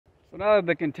So now that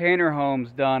the container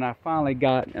home's done, I finally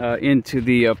got into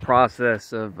the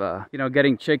process of,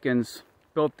 getting chickens.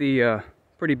 Built the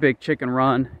pretty big chicken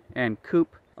run and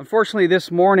coop. Unfortunately,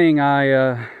 this morning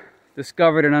I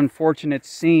discovered an unfortunate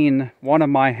scene. One of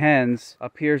my hens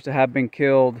appears to have been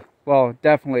killed. Well,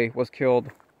 definitely was killed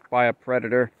by a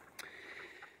predator.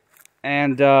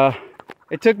 And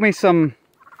it took me some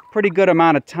pretty good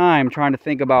amount of time trying to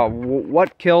think about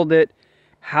what killed it,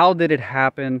 how did it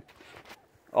happen.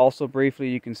 Also, briefly,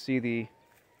 you can see the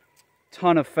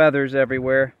ton of feathers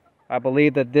everywhere. I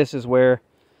believe that this is where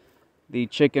the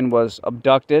chicken was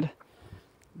abducted.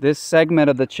 This segment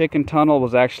of the chicken tunnel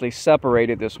was actually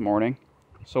separated this morning.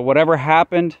 So whatever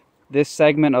happened, this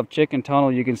segment of chicken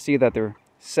tunnel, you can see that they're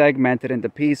segmented into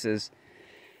pieces,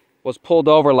 was pulled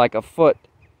over like a foot.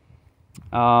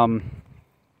 And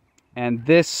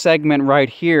this segment right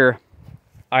here,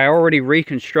 I already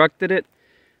reconstructed it,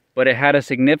 but it had a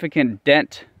significant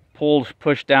dent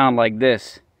pushed down like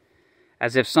this,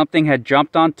 as if something had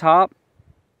jumped on top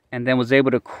and then was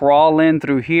able to crawl in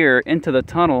through here into the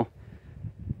tunnel,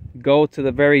 go to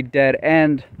the very dead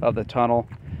end of the tunnel.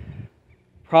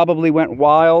 Probably went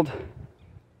wild.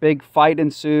 Big fight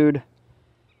ensued.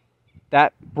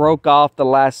 That broke off the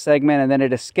last segment and then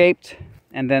it escaped.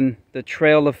 And then the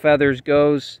trail of feathers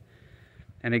goes,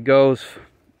 and it goes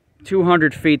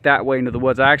 200 feet that way into the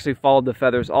woods. I actually followed the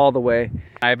feathers all the way.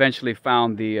 I eventually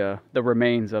found the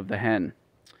remains of the hen.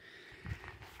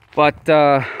 But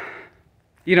the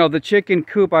chicken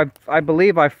coop, I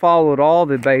believe I followed all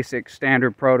the basic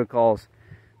standard protocols.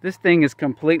 This thing is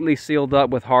completely sealed up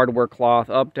with hardware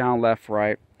cloth, up, down, left,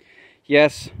 right.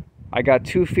 Yes, I got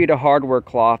 2 feet of hardware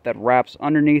cloth that wraps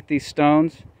underneath these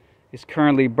stones. It's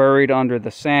currently buried under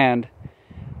the sand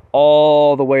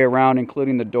all the way around,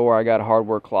 including the door. I got a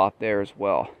hardware cloth there as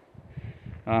well.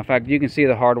 In fact, you can see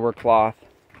the hardware cloth.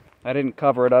 I didn't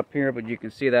cover it up here, but you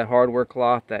can see that hardware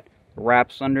cloth that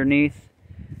wraps underneath,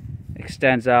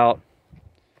 extends out.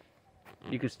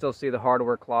 You can still see the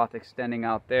hardware cloth extending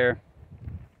out there.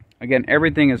 Again,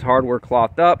 everything is hardware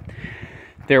clothed up.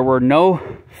 There were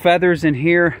no feathers in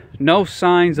here, no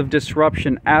signs of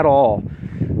disruption at all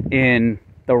in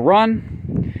the run.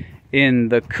 In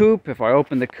the coop, if I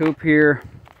open the coop here,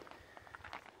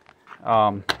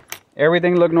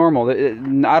 everything looked normal.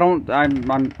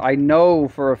 I know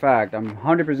for a fact, I'm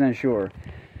 100% sure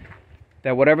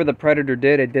that whatever the predator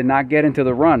did, it did not get into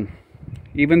the run.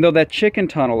 Even though that chicken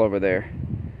tunnel over there,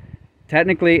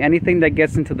 technically anything that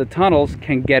gets into the tunnels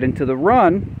can get into the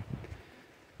run.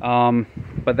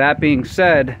 But that being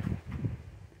said,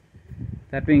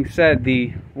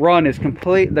 the run is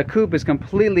complete. The coop is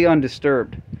completely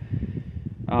undisturbed.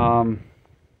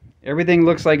 Everything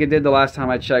looks like it did the last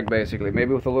time I checked, basically.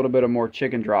 Maybe with a little bit of more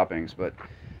chicken droppings, but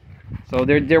so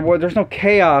there's no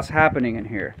chaos happening in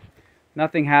here.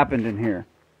 Nothing happened in here.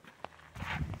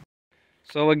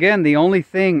 So again, the only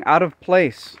thing out of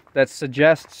place that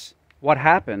suggests what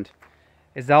happened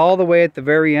is all the way at the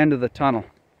very end of the tunnel,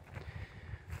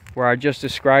 where I just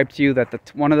described to you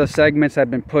that one of the segments had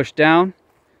been pushed down.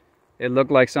 It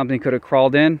looked like something could have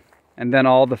crawled in, and then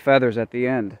all the feathers at the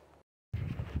end.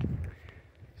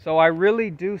 So I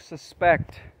really do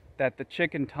suspect that the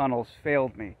chicken tunnels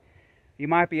failed me. You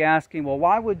might be asking, well,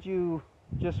 why would you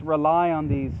just rely on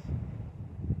these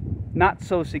not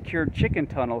so secured chicken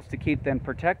tunnels to keep them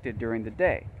protected during the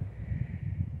day?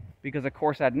 Because of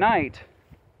course at night,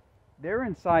 they're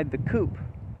inside the coop,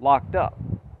 locked up.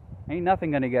 Ain't nothing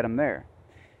gonna get them there.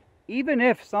 Even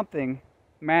if some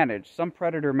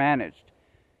predator managed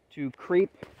to creep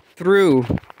through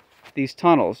these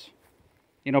tunnels,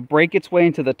 break its way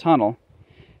into the tunnel,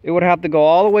 it would have to go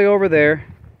all the way over there,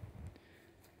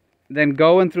 then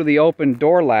go in through the open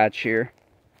door latch here,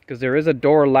 because there is a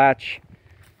door latch.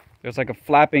 There's like a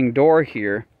flapping door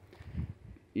here.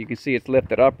 You can see it's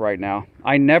lifted up right now.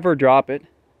 I never drop it,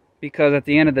 because at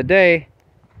the end of the day,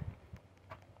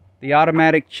 the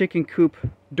automatic chicken coop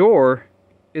door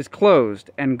is closed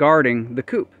and guarding the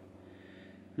coop.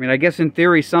 I mean, I guess in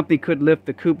theory something could lift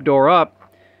the coop door up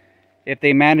if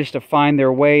they manage to find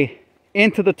their way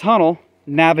into the tunnel,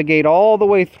 navigate all the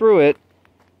way through it,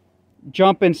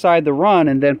 jump inside the run,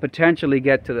 and then potentially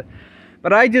get to the...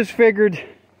 But I just figured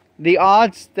the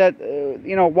odds that,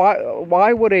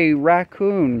 why would a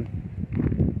raccoon,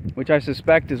 which I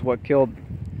suspect is what killed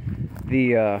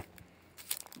the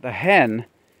hen,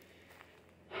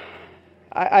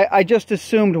 I just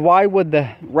assumed, why would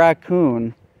the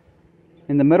raccoon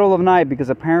in the middle of the night, because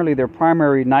apparently they're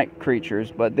primary night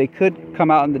creatures, but they could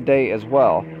come out in the day as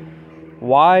well.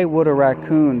 Why would a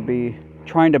raccoon be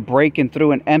trying to break in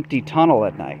through an empty tunnel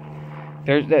at night?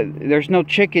 There's no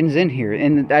chickens in here.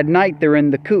 And at night they're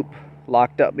in the coop,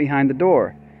 locked up behind the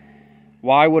door.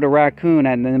 Why would a raccoon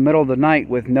in the middle of the night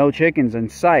with no chickens in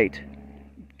sight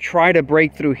try to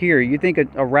break through here? You think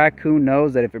a raccoon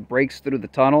knows that if it breaks through the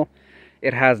tunnel,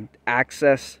 it has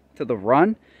access to the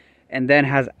run, and then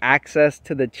has access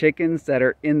to the chickens that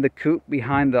are in the coop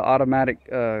behind the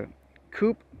automatic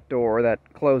coop door that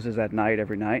closes at night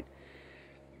every night?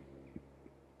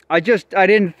 I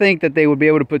didn't think that they would be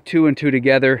able to put two and two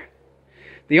together.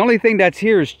 The only thing that's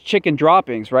here is chicken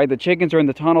droppings, right? The chickens are in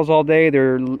the tunnels all day.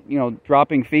 They're,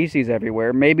 dropping feces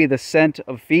everywhere. Maybe the scent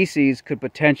of feces could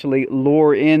potentially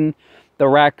lure in the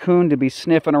raccoon to be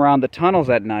sniffing around the tunnels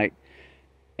at night.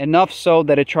 Enough so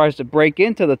that it tries to break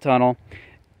into the tunnel,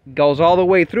 goes all the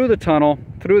way through the tunnel,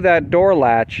 through that door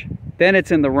latch, then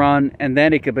it's in the run, and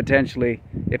then it could potentially,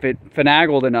 if it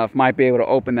finagled enough, might be able to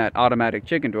open that automatic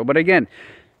chicken door. But again,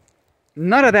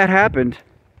 none of that happened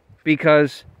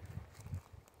because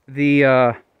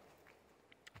the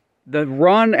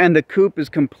run and the coop is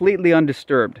completely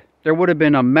undisturbed. There would have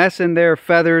been a mess in there,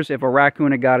 feathers, if a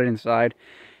raccoon had got it inside.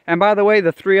 And by the way,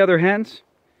 the three other hens,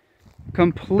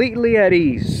 completely at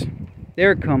ease.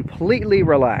 They're completely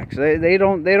relaxed. They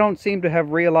don't seem to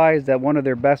have realized that one of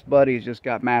their best buddies just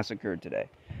got massacred today.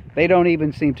 They don't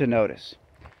even seem to notice.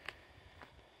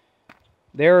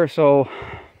 So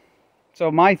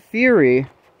my theory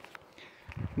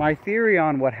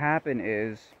on what happened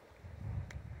is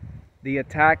the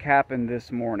attack happened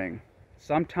this morning,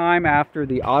 sometime after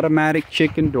the automatic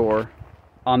chicken door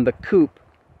on the coop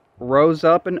rose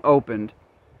up and opened,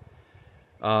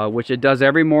 which it does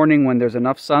every morning when there's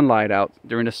enough sunlight out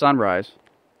during the sunrise.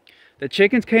 The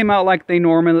chickens came out like they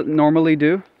normally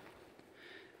do.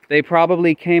 They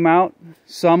probably came out,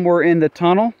 some were in the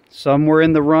tunnel, some were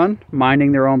in the run,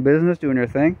 minding their own business, doing their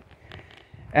thing.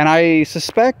 And I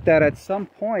suspect that at some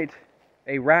point,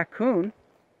 a raccoon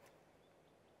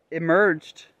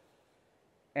emerged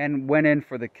and went in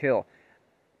for the kill.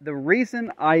 The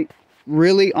reason the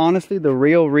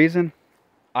real reason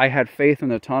I had faith in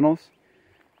the tunnels,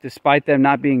 despite them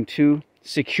not being too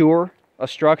secure a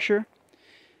structure,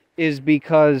 is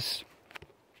because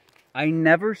I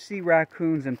never see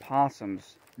raccoons and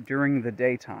possums during the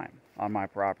daytime on my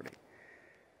property.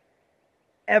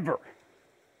 Ever.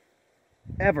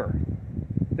 Ever.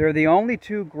 They're the only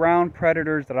two ground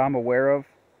predators that I'm aware of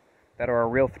that are a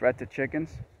real threat to chickens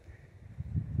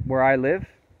where I live.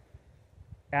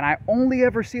 And I only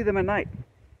ever see them at night.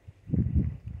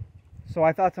 So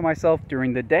I thought to myself,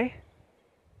 during the day,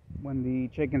 when the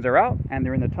chickens are out and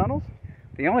they're in the tunnels,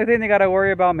 the only thing they got to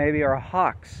worry about maybe are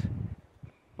hawks.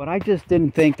 But I just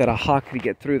didn't think that a hawk could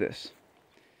get through this.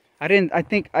 I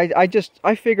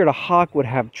figured a hawk would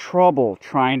have trouble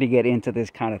trying to get into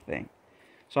this kind of thing.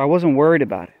 So I wasn't worried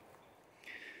about it.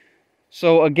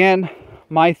 So again,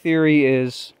 my theory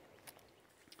is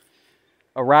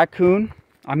a raccoon.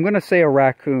 I'm going to say a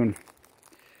raccoon.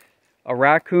 A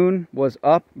raccoon was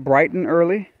up bright and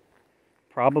early,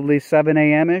 probably 7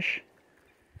 a.m.-ish.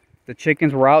 The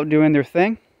chickens were out doing their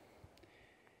thing.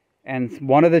 And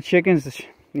one of the chickens, the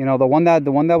one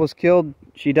that was killed,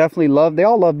 she definitely loved, they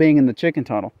all love being in the chicken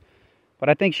tunnel. But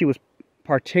I think she was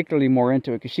particularly more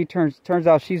into it because she turns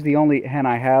out she's the only hen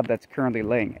I have that's currently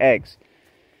laying eggs.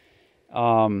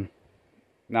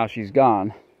 Now she's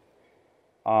gone.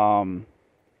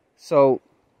 So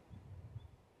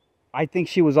I think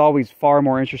she was always far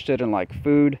more interested in like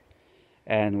food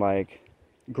and like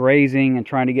grazing and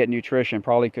trying to get nutrition,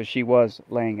 probably because she was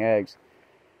laying eggs.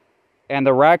 And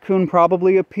the raccoon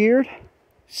probably appeared,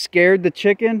 scared the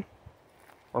chicken,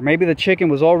 or maybe the chicken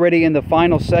was already in the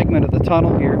final segment of the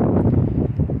tunnel here,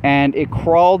 and it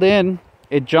crawled in,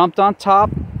 it jumped on top.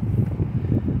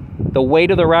 The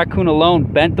weight of the raccoon alone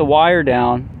bent the wire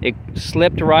down. It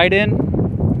slipped right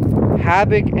in.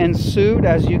 Havoc ensued,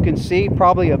 as you can see,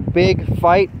 probably a big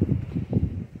fight.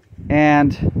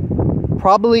 And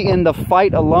probably in the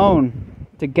fight alone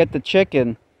to get the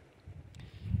chicken,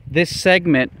 this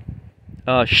segment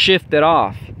shifted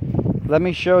off. Let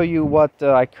me show you what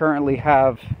I currently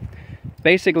have.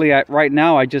 Basically, right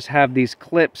now I just have these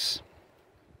clips.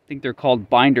 I think they're called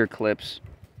binder clips.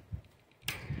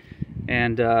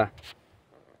 And,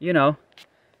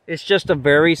 it's just a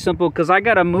very simple, because I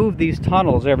got to move these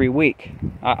tunnels every week.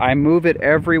 I move it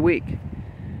every week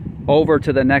over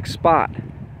to the next spot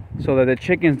so that the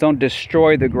chickens don't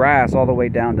destroy the grass all the way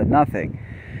down to nothing.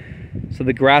 So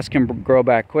the grass can grow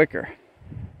back quicker.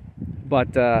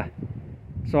 But,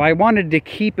 so I wanted to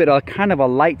keep it a kind of a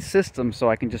light system so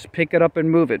I can just pick it up and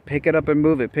move it, pick it up and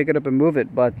move it, pick it up and move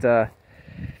it. But,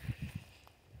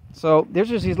 so there's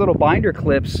just these little binder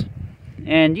clips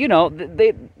And you know,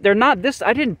 they're not this.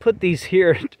 I didn't put these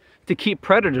here to keep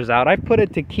predators out. I put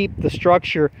it to keep the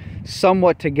structure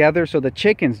somewhat together so the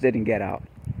chickens didn't get out.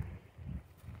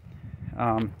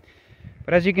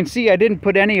 But as you can see, I didn't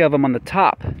put any of them on the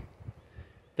top.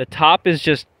 The top is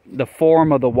just the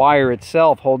form of the wire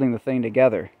itself holding the thing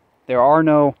together. There are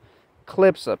no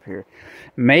clips up here.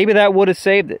 Maybe that would have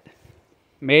saved it.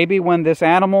 Maybe when this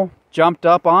animal jumped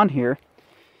up on here,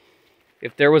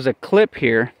 if there was a clip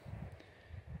here,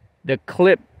 the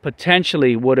clip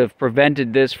potentially would have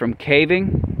prevented this from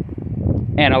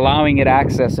caving and allowing it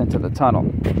access into the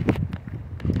tunnel.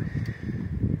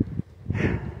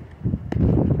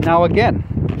 Now again,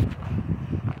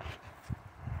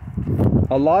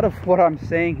 a lot of what I'm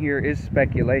saying here is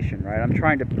speculation, right? I'm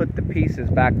trying to put the pieces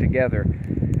back together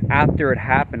after it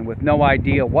happened with no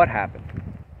idea what happened.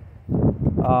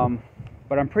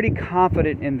 But I'm pretty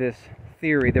confident in this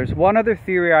theory. There's one other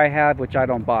theory I have which I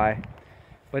don't buy,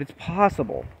 but it's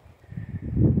possible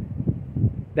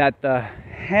that the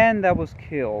hen that was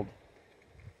killed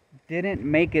didn't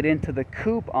make it into the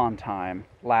coop on time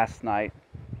last night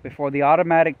before the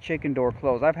automatic chicken door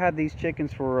closed. I've had these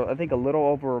chickens for, I think, a little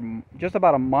over, just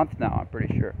about a month now, I'm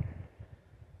pretty sure.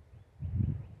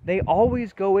 They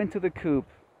always go into the coop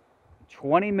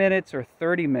 20 minutes or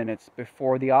 30 minutes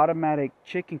before the automatic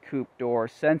chicken coop door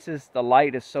senses the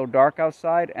light is so dark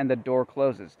outside and the door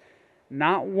closes.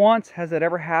 Not once has it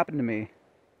ever happened to me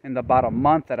in about a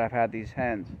month that I've had these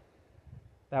hens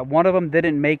that one of them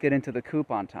didn't make it into the coop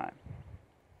on time.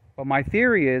 But my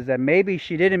theory is that maybe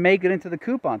she didn't make it into the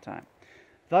coop on time.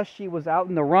 Thus, she was out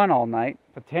in the run all night,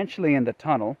 potentially in the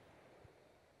tunnel.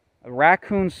 A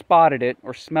raccoon spotted it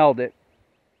or smelled it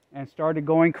and started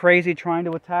going crazy trying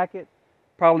to attack it.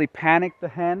 Probably panicked the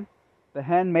hen. The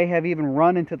hen may have even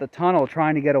run into the tunnel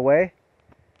trying to get away.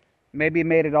 Maybe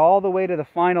made it all the way to the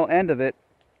final end of it.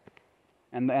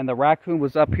 And the raccoon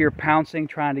was up here pouncing,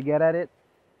 trying to get at it.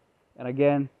 And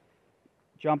again,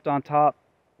 jumped on top,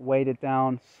 weighed it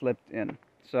down, slipped in.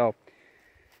 So,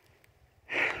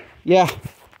 yeah,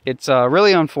 it's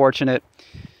really unfortunate.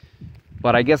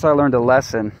 But I guess I learned a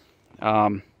lesson.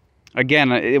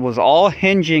 Again, it was all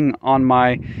hinging on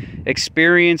my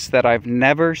experience that I've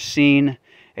never seen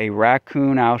a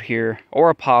raccoon out here or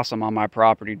a possum on my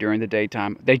property during the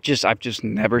daytime. I've just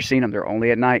never seen them. They're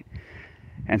only at night.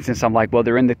 And since I'm like, well,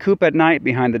 they're in the coop at night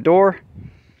behind the door,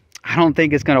 I don't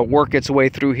think it's going to work its way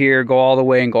through here, go all the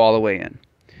way and go all the way in.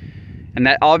 And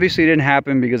that obviously didn't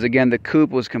happen because, again, the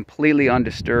coop was completely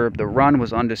undisturbed. The run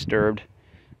was undisturbed.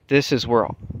 This is where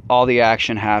all the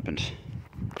action happened.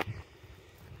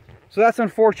 So that's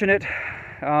unfortunate.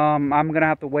 I'm going to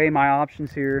have to weigh my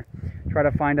options here, try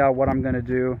to find out what I'm going to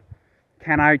do.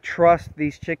 Can I trust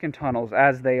these chicken tunnels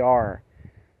as they are?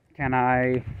 Do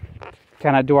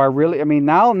I really? I mean,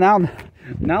 now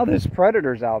there's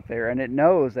predators out there, and it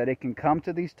knows that it can come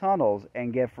to these tunnels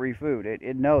and get free food.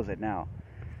 It knows it now.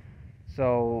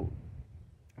 So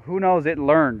who knows? It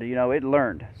learned. It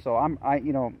learned. So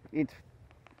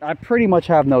I pretty much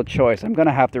have no choice. I'm going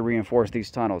to have to reinforce these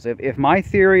tunnels. If my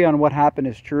theory on what happened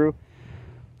is true,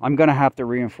 I'm going to have to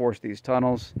reinforce these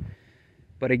tunnels.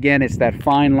 But again, it's that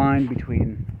fine line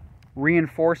between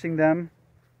reinforcing them,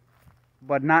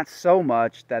 but not so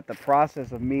much that the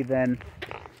process of me then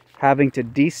having to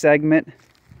desegment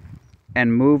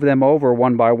and move them over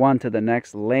one by one to the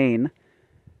next lane,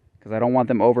 because I don't want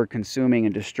them over consuming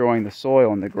and destroying the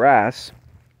soil and the grass.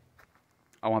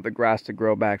 I want the grass to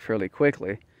grow back fairly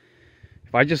quickly.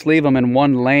 If I just leave them in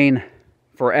one lane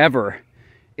forever,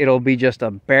 it'll be just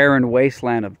a barren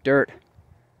wasteland of dirt.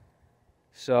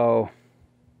 So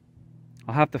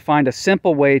I'll have to find a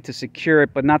simple way to secure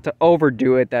it, but not to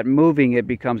overdo it, that moving it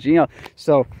becomes,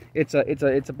 so it's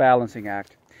a balancing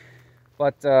act.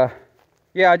 But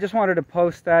yeah, I just wanted to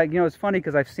post that. It's funny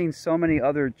because I've seen so many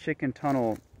other chicken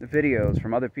tunnel videos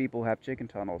from other people who have chicken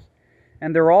tunnels,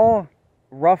 and they're all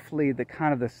roughly the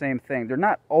kind of the same thing. They're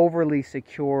not overly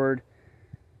secured,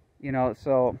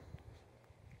 so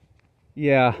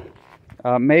yeah,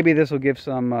 maybe this will give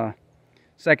some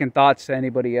second thoughts to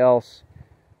anybody else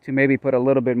to maybe put a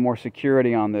little bit more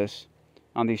security on these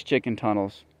chicken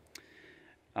tunnels.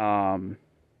 So,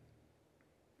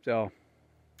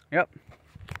 yep,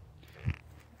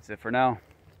 that's it for now.